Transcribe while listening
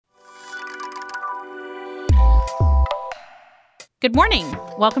Good morning.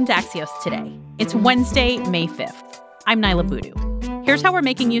 Welcome to Axios Today. It's Wednesday, May 5th. I'm Nyla Boodoo. Here's how we're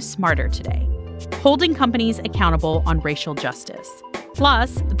making you smarter today. Holding companies accountable on racial justice.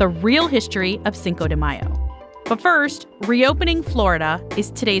 Plus, the real history of Cinco de Mayo. But first, reopening Florida is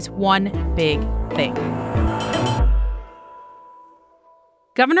today's one big thing.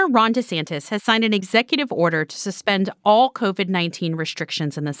 Governor Ron DeSantis has signed an executive order to suspend all COVID-19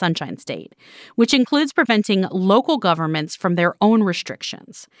 restrictions in the Sunshine State, which includes preventing local governments from their own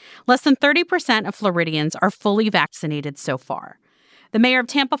restrictions. Less than 30% of Floridians are fully vaccinated so far. The mayor of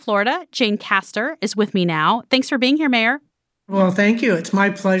Tampa, Florida, Jane Castor, is with me now. Thanks for being here, Mayor. Well, thank you. It's my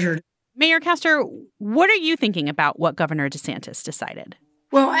pleasure. Mayor Castor, what are you thinking about what Governor DeSantis decided?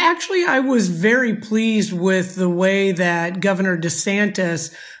 Well, actually, I was very pleased with the way that Governor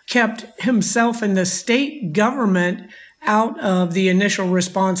DeSantis kept himself and the state government out of the initial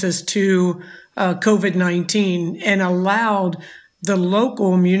responses to COVID-19 and allowed the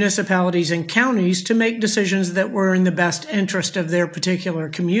local municipalities and counties to make decisions that were in the best interest of their particular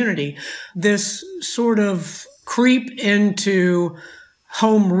community. This sort of creep into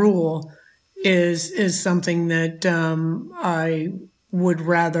home rule is something that I would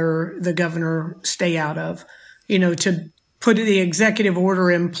rather the governor stay out of. To put the executive order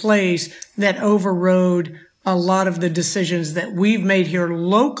in place that overrode a lot of the decisions that we've made here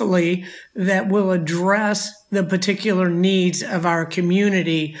locally that will address the particular needs of our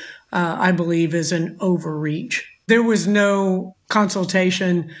community, I believe is an overreach. There was no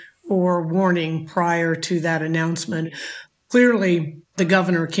consultation or warning prior to that announcement. Clearly, the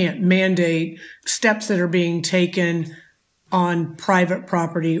governor can't mandate steps that are being taken on private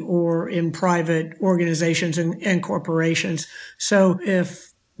property or in private organizations and corporations. So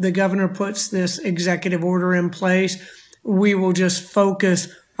if the governor puts this executive order in place, we will just focus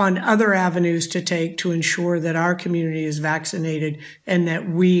on other avenues to take to ensure that our community is vaccinated and that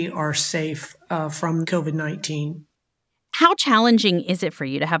we are safe from COVID-19. How challenging is it for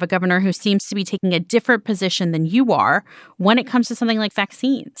you to have a governor who seems to be taking a different position than you are when it comes to something like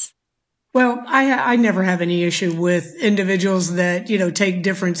vaccines? Well, I never have any issue with individuals that, take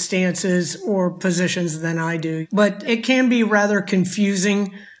different stances or positions than I do. But it can be rather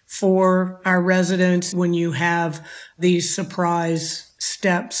confusing for our residents when you have these surprise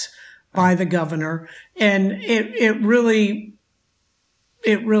steps by the governor. And it really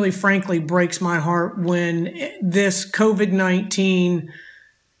frankly breaks my heart when this COVID-19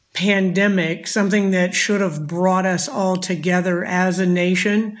 pandemic, something that should have brought us all together as a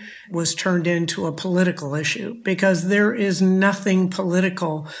nation, was turned into a political issue, because there is nothing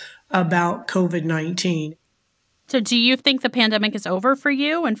political about COVID-19. So do you think the pandemic is over for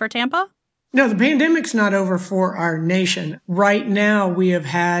you and for Tampa? No, the pandemic's not over for our nation. Right now, we have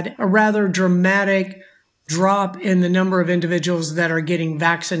had a rather dramatic drop in the number of individuals that are getting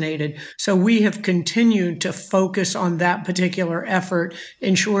vaccinated. So we have continued to focus on that particular effort,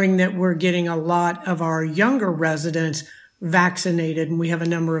 ensuring that we're getting a lot of our younger residents vaccinated. And we have a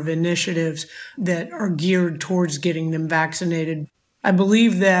number of initiatives that are geared towards getting them vaccinated. I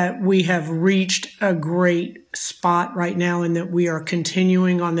believe that we have reached a great spot right now and that we are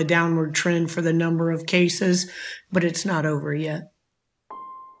continuing on the downward trend for the number of cases, but it's not over yet.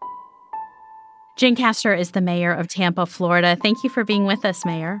 Jane Castor is the mayor of Tampa, Florida. Thank you for being with us,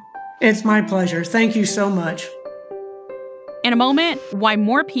 Mayor. It's my pleasure. Thank you so much. In a moment, why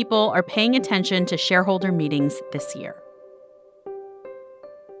more people are paying attention to shareholder meetings this year.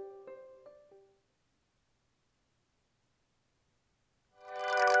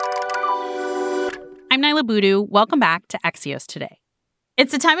 I'm Nyla Boodoo. Welcome back to Axios Today.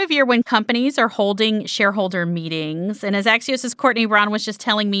 It's a time of year when companies are holding shareholder meetings. And as Axios' Courtney Braun was just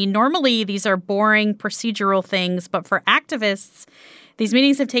telling me, normally these are boring procedural things. But for activists, these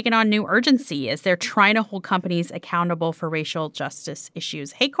meetings have taken on new urgency as they're trying to hold companies accountable for racial justice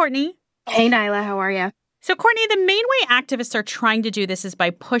issues. Hey, Courtney. Hey, Nyla. How are you? So, Courtney, the main way activists are trying to do this is by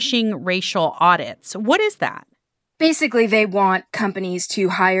pushing racial audits. What is that? Basically, they want companies to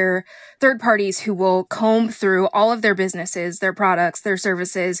hire third parties who will comb through all of their businesses, their products, their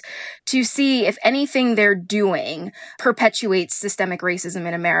services, to see if anything they're doing perpetuates systemic racism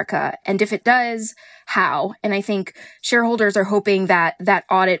in America. And if it does, how? And I think shareholders are hoping that that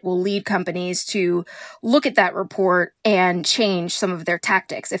audit will lead companies to look at that report and change some of their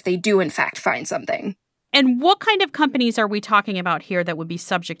tactics if they do, in fact, find something. And what kind of companies are we talking about here that would be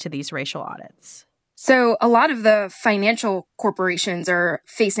subject to these racial audits? So a lot of the financial corporations are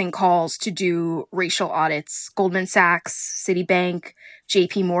facing calls to do racial audits. Goldman Sachs, Citibank,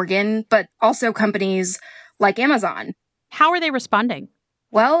 JP Morgan, but also companies like Amazon. How are they responding?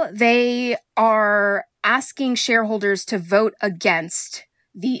 Well, they are asking shareholders to vote against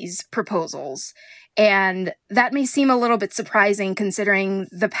these proposals. And that may seem a little bit surprising considering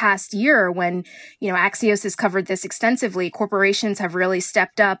the past year when, Axios has covered this extensively. Corporations have really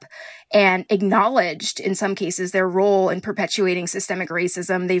stepped up and acknowledged, in some cases, their role in perpetuating systemic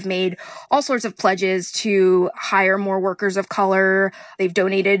racism. They've made all sorts of pledges to hire more workers of color. They've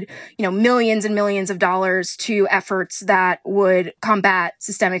donated, millions and millions of dollars to efforts that would combat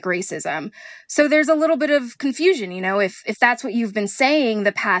systemic racism. So there's a little bit of confusion, if that's what you've been saying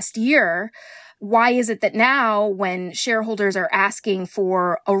the past year. Why is it that now, when shareholders are asking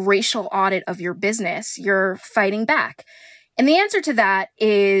for a racial audit of your business, you're fighting back? And the answer to that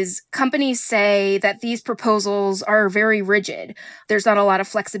is companies say that these proposals are very rigid. There's not a lot of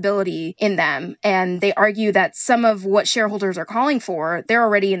flexibility in them. And they argue that some of what shareholders are calling for, they're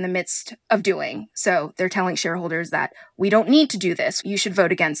already in the midst of doing. So they're telling shareholders that we don't need to do this. You should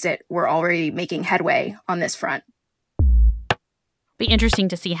vote against it. We're already making headway on this front. Be interesting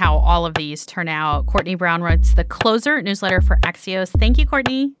to see how all of these turn out. Courtney Brown writes the Closer newsletter for Axios. Thank you,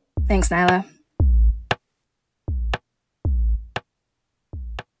 Courtney. Thanks, Nyla.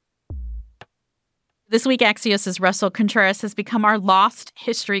 This week, Axios' Russell Contreras has become our lost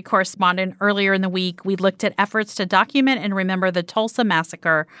history correspondent. Earlier in the week, we looked at efforts to document and remember the Tulsa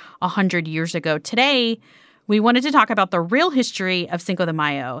Massacre 100 years ago. Today, we wanted to talk about the real history of Cinco de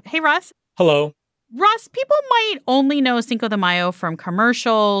Mayo. Hey, Russ. Hello. Russ, people might only know Cinco de Mayo from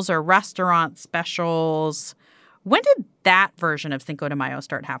commercials or restaurant specials. When did that version of Cinco de Mayo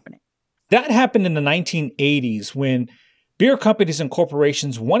start happening? That happened in the 1980s when beer companies and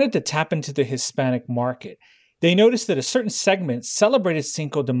corporations wanted to tap into the Hispanic market. They noticed that a certain segment celebrated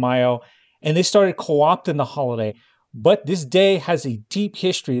Cinco de Mayo and they started co-opting the holiday. But this day has a deep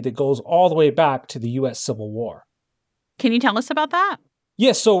history that goes all the way back to the U.S. Civil War. Can you tell us about that?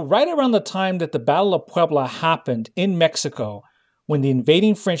 Yes, so right around the time that the Battle of Puebla happened in Mexico, when the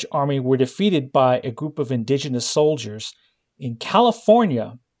invading French army were defeated by a group of indigenous soldiers, in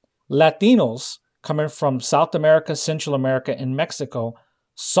California, Latinos coming from South America, Central America, and Mexico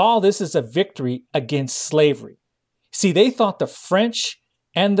saw this as a victory against slavery. See, they thought the French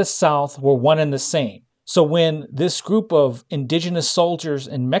and the South were one and the same. So when this group of indigenous soldiers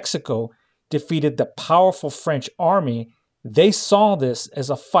in Mexico defeated the powerful French army, they saw this as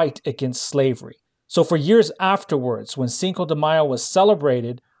a fight against slavery. So for years afterwards, when Cinco de Mayo was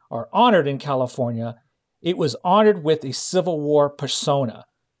celebrated or honored in California, it was honored with a Civil War persona.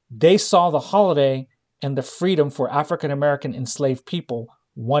 They saw the holiday and the freedom for African American enslaved people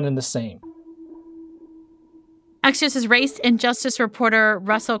one and the same. Axios' race and justice reporter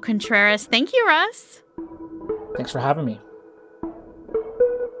Russell Contreras. Thank you, Russ. Thanks for having me.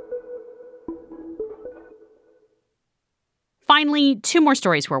 Finally, two more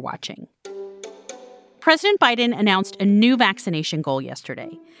stories we're watching. President Biden announced a new vaccination goal yesterday.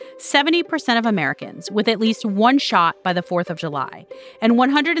 70% of Americans with at least one shot by the 4th of July, and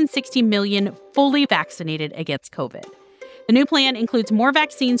 160 million fully vaccinated against COVID. The new plan includes more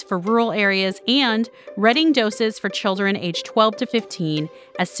vaccines for rural areas and readying doses for children aged 12 to 15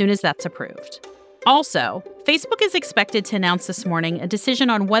 as soon as that's approved. Also, Facebook is expected to announce this morning a decision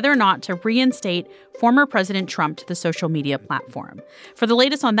on whether or not to reinstate former President Trump to the social media platform. For the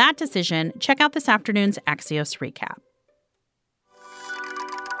latest on that decision, check out this afternoon's Axios Recap.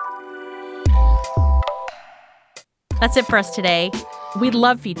 That's it for us today. We'd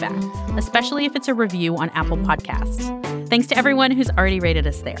love feedback, especially if it's a review on Apple Podcasts. Thanks to everyone who's already rated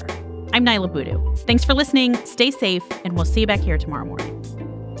us there. I'm Nyla Boodoo. Thanks for listening, stay safe, and we'll see you back here tomorrow morning.